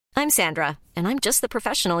I'm Sandra, and I'm just the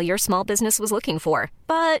professional your small business was looking for.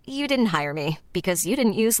 But you didn't hire me because you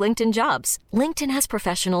didn't use LinkedIn Jobs. LinkedIn has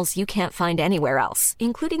professionals you can't find anywhere else,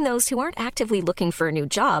 including those who aren't actively looking for a new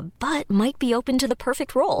job, but might be open to the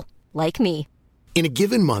perfect role, like me. In a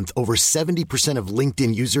given month, over 70% of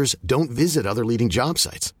LinkedIn users don't visit other leading job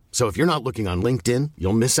sites. So if you're not looking on LinkedIn,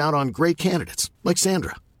 you'll miss out on great candidates like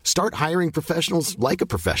Sandra. Start hiring professionals like a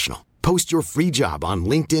professional. Post your free job on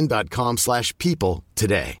linkedin.com/people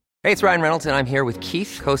today. Hey, it's Ryan Reynolds, and I'm here with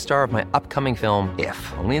Keith, co-star of my upcoming film, If,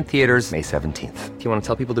 only in theaters May 17th. Do you want to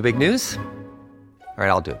tell people the big news? All right,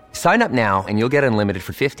 I'll do it. Sign up now and you'll get unlimited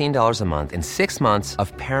for $15 a month and 6 months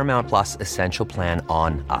of Paramount Plus Essential Plan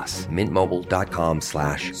on us.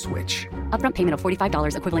 MintMobile.com/switch. Upfront payment of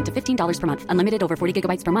 $45 equivalent to $15 per month. Unlimited over 40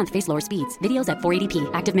 gigabytes per month. Face lower speeds. Videos at 480p.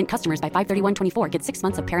 Active Mint customers by 531.24 get 6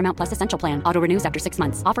 months of Paramount Plus Essential Plan. Auto renews after 6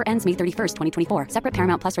 months. Offer ends May 31st, 2024. Separate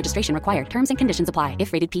Paramount Plus registration required. Terms and conditions apply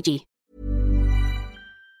if rated PG.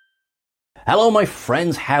 Hello my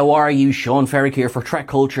friends, how are you? Sean Ferrick here for Trek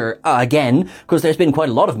Culture again, because there's been quite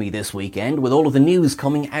a lot of me this weekend with all of the news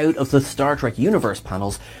coming out of the Star Trek Universe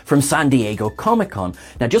panels from San Diego Comic-Con.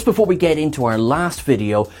 Now just before we get into our last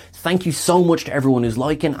video, thank you so much to everyone who's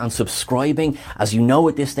liking and subscribing. As you know,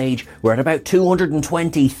 at this stage we're at about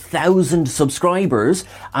 220,000 subscribers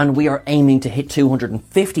and we are aiming to hit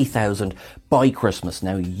 250,000 by Christmas.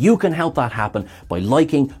 Now you can help that happen by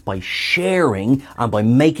liking, by sharing, and by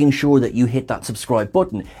making sure that you hit that subscribe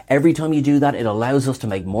button. Every time you do that, it allows us to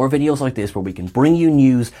make more videos like this where we can bring you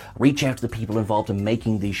news, reach out to the people involved in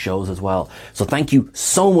making these shows as well. So thank you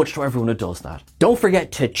so much to everyone who does that. Don't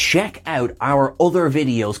forget to check out our other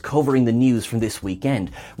videos covering the news from this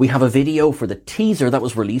weekend. We have a video for the teaser that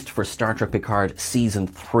was released for Star Trek Picard Season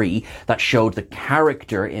 3 that showed the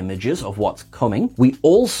character images of what's coming. We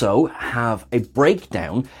also have a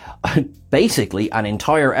breakdown, basically an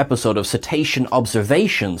entire episode of cetacean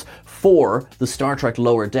observations for the Star Trek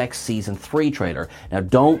Lower Decks Season 3 trailer. Now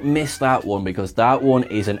don't miss that one because that one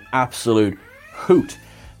is an absolute hoot.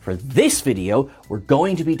 For this video, we're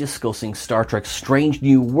going to be discussing Star Trek Strange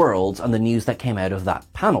New Worlds and the news that came out of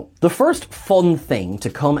that panel. The first fun thing to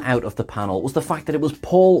come out of the panel was the fact that it was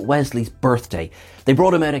Paul Wesley's birthday. They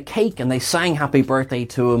brought him out a cake and they sang happy birthday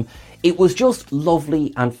to him. It was just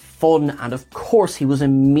lovely and fun, and of course he was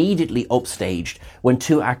immediately upstaged when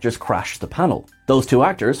two actors crashed the panel. Those two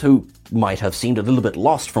actors, who might have seemed a little bit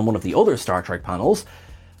lost from one of the other Star Trek panels,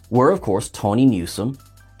 were of course Tawny Newsome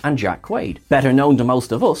and Jack Quaid, better known to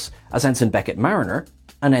most of us as Ensign Beckett Mariner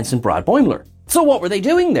and Ensign Brad Boimler. So what were they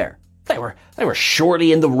doing there? They were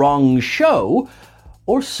surely in the wrong show,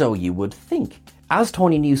 or so you would think. As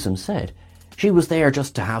Tawny Newsome said, she was there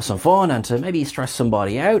just to have some fun and to maybe stress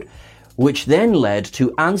somebody out, which then led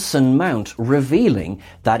to Anson Mount revealing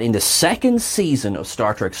that in the second season of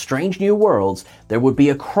Star Trek Strange New Worlds, there would be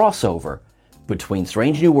a crossover between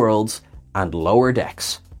Strange New Worlds and Lower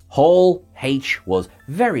Decks. Hall H was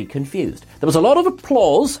very confused. There was a lot of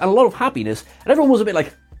applause and a lot of happiness, and everyone was a bit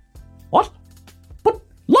like, what? But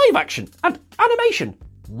live action and animation?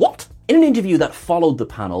 What? In an interview that followed the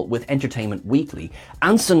panel with Entertainment Weekly,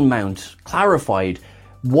 Anson Mount clarified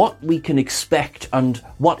what we can expect and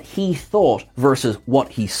what he thought versus what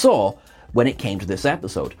he saw when it came to this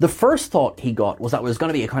episode. The first thought he got was that it was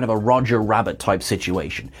going to be a kind of a Roger Rabbit type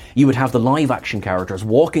situation. You would have the live action characters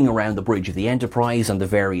walking around the bridge of the Enterprise and the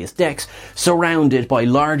various decks, surrounded by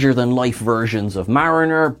larger than life versions of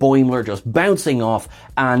Mariner, Boimler just bouncing off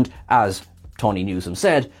and, as Tawny Newsome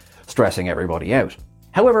said, stressing everybody out.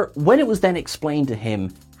 However, when it was then explained to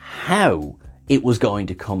him how it was going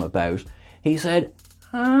to come about, he said,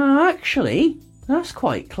 actually, that's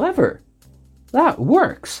quite clever. That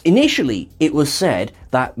works. Initially, it was said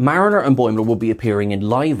that Mariner and Boimler would be appearing in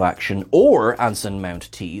live action, or, Anson Mount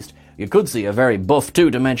teased, you could see a very buff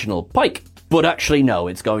two-dimensional Pike. But actually, no,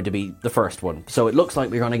 it's going to be the first one. So it looks like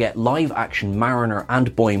we're going to get live action Mariner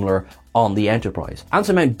and Boimler on the Enterprise.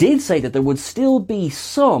 Anson Mount did say that there would still be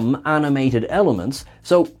some animated elements,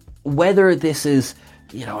 so whether this is,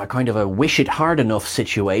 a kind of a wish it hard enough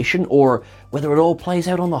situation, or whether it all plays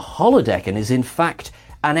out on the holodeck and is in fact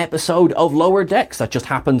an episode of Lower Decks that just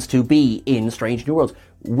happens to be in Strange New Worlds,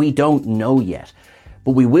 we don't know yet.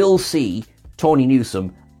 But we will see Tawny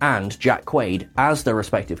Newsome and Jack Quaid as their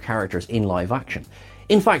respective characters in live action.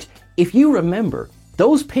 In fact, if you remember,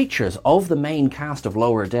 those pictures of the main cast of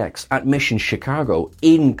Lower Decks at Mission Chicago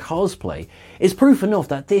in cosplay is proof enough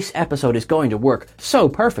that this episode is going to work so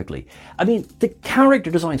perfectly. I mean, the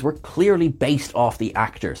character designs were clearly based off the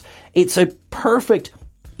actors. It's a perfect,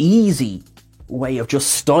 easy way of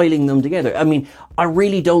just styling them together. I mean, I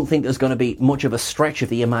really don't think there's going to be much of a stretch of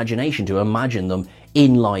the imagination to imagine them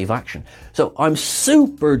in live action. So I'm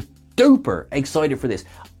super duper excited for this.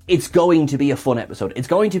 It's going to be a fun episode. It's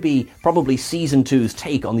going to be probably season 2's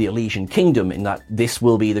take on the Elysian Kingdom, in that this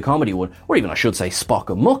will be the comedy one, or even I should say Spock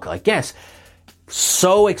Amok, I guess.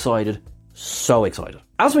 So excited, so excited.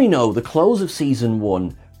 As we know, the close of season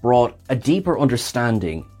 1 brought a deeper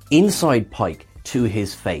understanding inside Pike to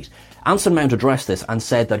his fate. Anson Mount addressed this and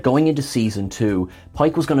said that going into season 2,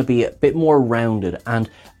 Pike was going to be a bit more rounded and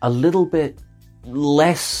a little bit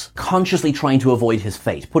less consciously trying to avoid his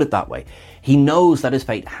fate, put it that way. He knows that his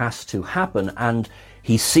fate has to happen, and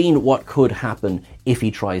he's seen what could happen if he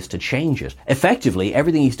tries to change it. Effectively,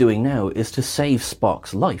 everything he's doing now is to save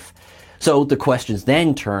Spock's life. So the questions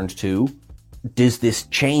then turned to, does this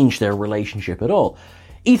change their relationship at all?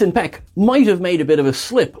 Ethan Peck might have made a bit of a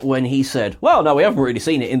slip when he said, well, no, we haven't really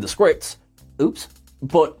seen it in the scripts. Oops.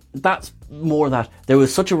 But that's more that there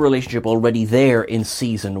was such a relationship already there in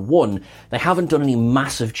season 1. They haven't done any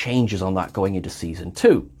massive changes on that going into season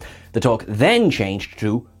 2. The talk then changed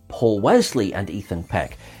to Paul Wesley and Ethan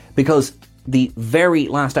Peck, because the very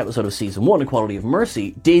last episode of season 1, Equality of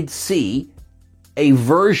Mercy, did see a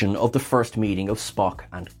version of the first meeting of Spock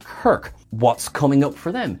and Kirk. What's coming up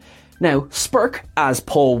for them? Now, Spirk, as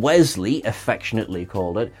Paul Wesley affectionately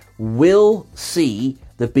called it, will see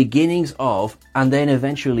the beginnings of, and then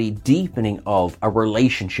eventually deepening of, a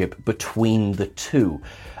relationship between the two.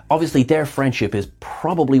 Obviously, their friendship is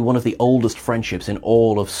probably one of the oldest friendships in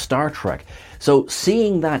all of Star Trek. So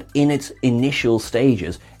seeing that in its initial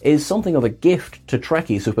stages is something of a gift to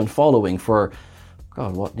Trekkies who've been following for,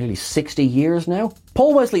 nearly 60 years now?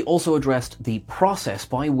 Paul Wesley also addressed the process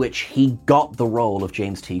by which he got the role of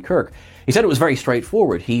James T. Kirk. He said it was very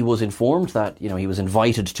straightforward. He was informed that, he was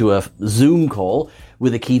invited to a Zoom call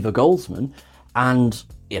with Akiva Goldsman, and,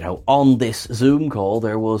 on this Zoom call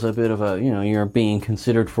there was a bit of a, you're being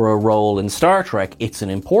considered for a role in Star Trek, it's an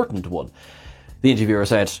important one. The interviewer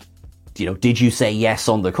said, did you say yes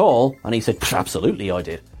on the call? And he said, absolutely I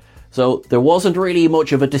did. So there wasn't really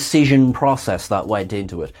much of a decision process that went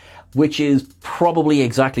into it, which is probably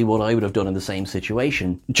exactly what I would have done in the same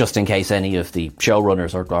situation, just in case any of the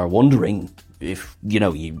showrunners are wondering if,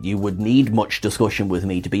 you would need much discussion with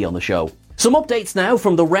me to be on the show. Some updates now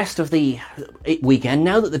from the rest of the weekend.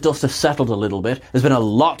 Now that the dust has settled a little bit, there's been a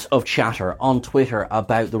lot of chatter on Twitter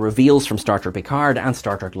about the reveals from Star Trek Picard and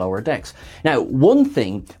Star Trek Lower Decks. Now, one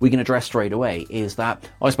thing we can address straight away is that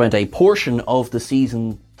I spent a portion of the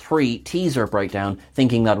season 3 teaser breakdown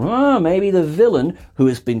thinking that maybe the villain, who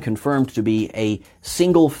has been confirmed to be a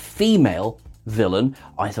single female villain,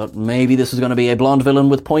 I thought maybe this is going to be a blonde villain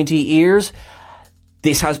with pointy ears.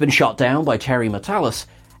 This has been shot down by Terry Matalas.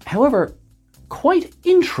 However, quite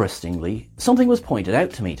interestingly, something was pointed out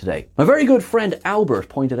to me today. My very good friend Albert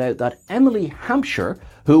pointed out that Emily Hampshire,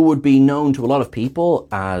 who would be known to a lot of people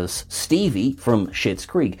as Stevie from Schitt's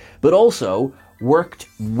Creek, but also worked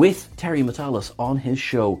with Terry Matalas on his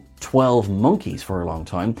show 12 Monkeys for a long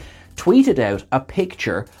time, tweeted out a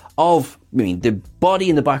picture of, the body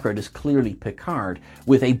in the background is clearly Picard,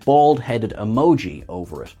 with a bald-headed emoji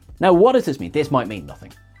over it. Now, what does this mean? This might mean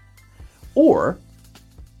nothing. Or,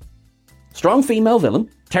 strong female villain.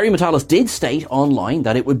 Terry Matalas did state online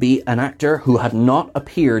that it would be an actor who had not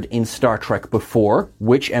appeared in Star Trek before,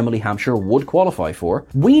 which Emily Hampshire would qualify for.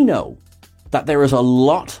 We know that there is a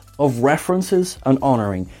lot of references and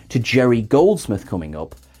honouring to Jerry Goldsmith coming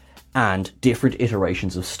up, and different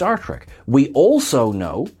iterations of Star Trek. We also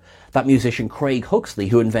know that musician Craig Huxley,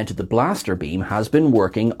 who invented the blaster beam, has been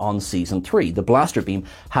working on season 3, the blaster beam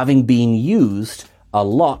having been used a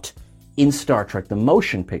lot in Star Trek the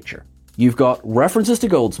Motion Picture. You've got references to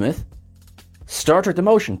Goldsmith, Star Trek the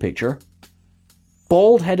Motion Picture,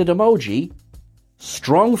 bald-headed emoji,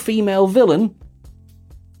 strong female villain.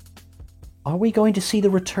 Are we going to see the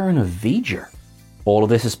return of V'ger? All of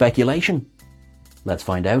this is speculation. Let's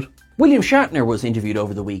find out. William Shatner was interviewed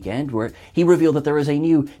over the weekend, where he revealed that there is a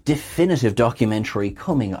new definitive documentary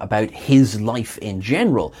coming about his life in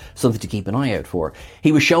general, something to keep an eye out for.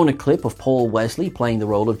 He was shown a clip of Paul Wesley playing the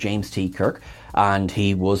role of James T. Kirk, and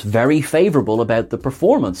he was very favourable about the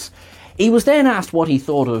performance. He was then asked what he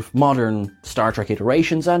thought of modern Star Trek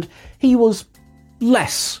iterations, and he was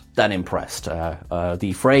less than impressed.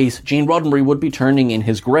 The phrase Gene Roddenberry would be turning in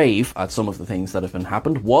his grave at some of the things that have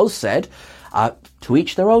happened was said. To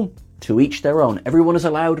each their own. To each their own. Everyone is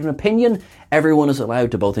allowed an opinion. Everyone is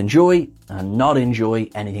allowed to both enjoy and not enjoy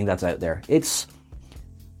anything that's out there. It's...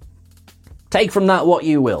 take from that what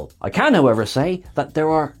you will. I can, however, say that there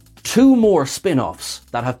are 2 more spin-offs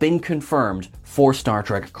that have been confirmed for Star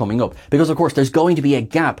Trek coming up. Because, of course, there's going to be a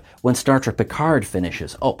gap when Star Trek Picard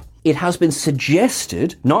finishes up. It has been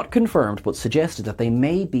suggested, not confirmed, but suggested that they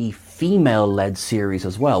may be female-led series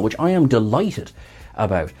as well, which I am delighted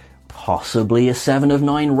about. Possibly a 7 of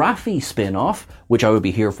 9 Raffi spin-off, which I would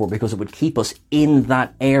be here for because it would keep us in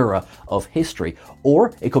that era of history.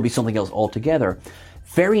 Or it could be something else altogether.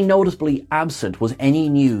 Very noticeably absent was any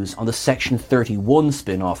news on the Section 31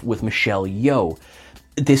 spin-off with Michelle Yeoh.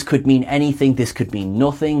 This could mean anything, this could mean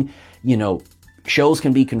nothing. You know, shows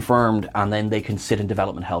can be confirmed and then they can sit in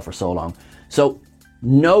development hell for so long. So,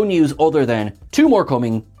 no news other than 2 more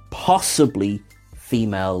coming, possibly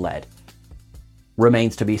female-led.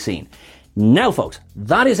 Remains to be seen. Now folks,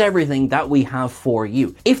 that is everything that we have for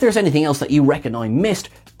you. If there's anything else that you reckon I missed,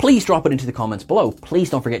 please drop it into the comments below. Please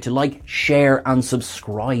don't forget to like, share and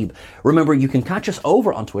subscribe. Remember, you can catch us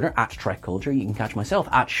over on Twitter at Trek Culture. You can catch myself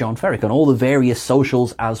at Sean Ferrick on all the various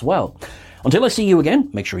socials as well. Until I see you again,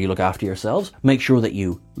 make sure you look after yourselves. Make sure that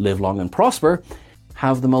you live long and prosper.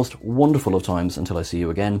 Have the most wonderful of times until I see you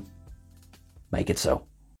again. Make it so.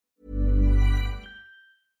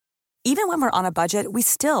 Even when we're on a budget, we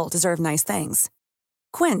still deserve nice things.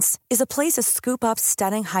 Quince is a place to scoop up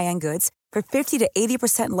stunning high-end goods for 50 to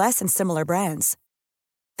 80% less than similar brands.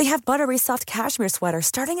 They have buttery soft cashmere sweaters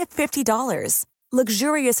starting at $50,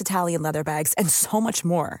 luxurious Italian leather bags, and so much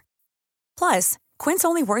more. Plus, Quince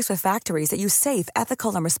only works with factories that use safe,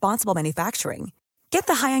 ethical, and responsible manufacturing. Get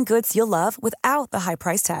the high-end goods you'll love without the high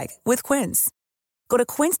price tag with Quince. Go to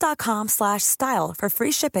quince.com/style for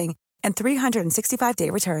free shipping and 365-day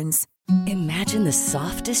returns. Imagine the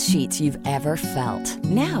softest sheets you've ever felt.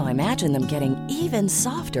 Now imagine them getting even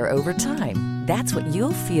softer over time. That's what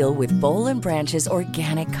you'll feel with Boll & Branch's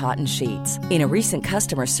organic cotton sheets. In a recent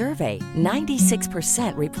customer survey,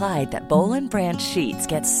 96% replied that Boll & Branch sheets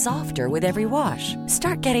get softer with every wash.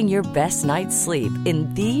 Start getting your best night's sleep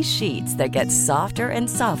in these sheets that get softer and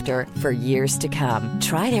softer for years to come.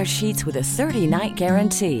 Try their sheets with a 30-night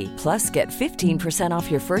guarantee. Plus, get 15%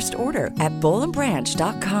 off your first order at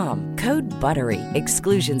bollandbranch.com. Code BUTTERY.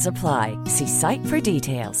 Exclusions apply. See site for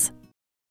details.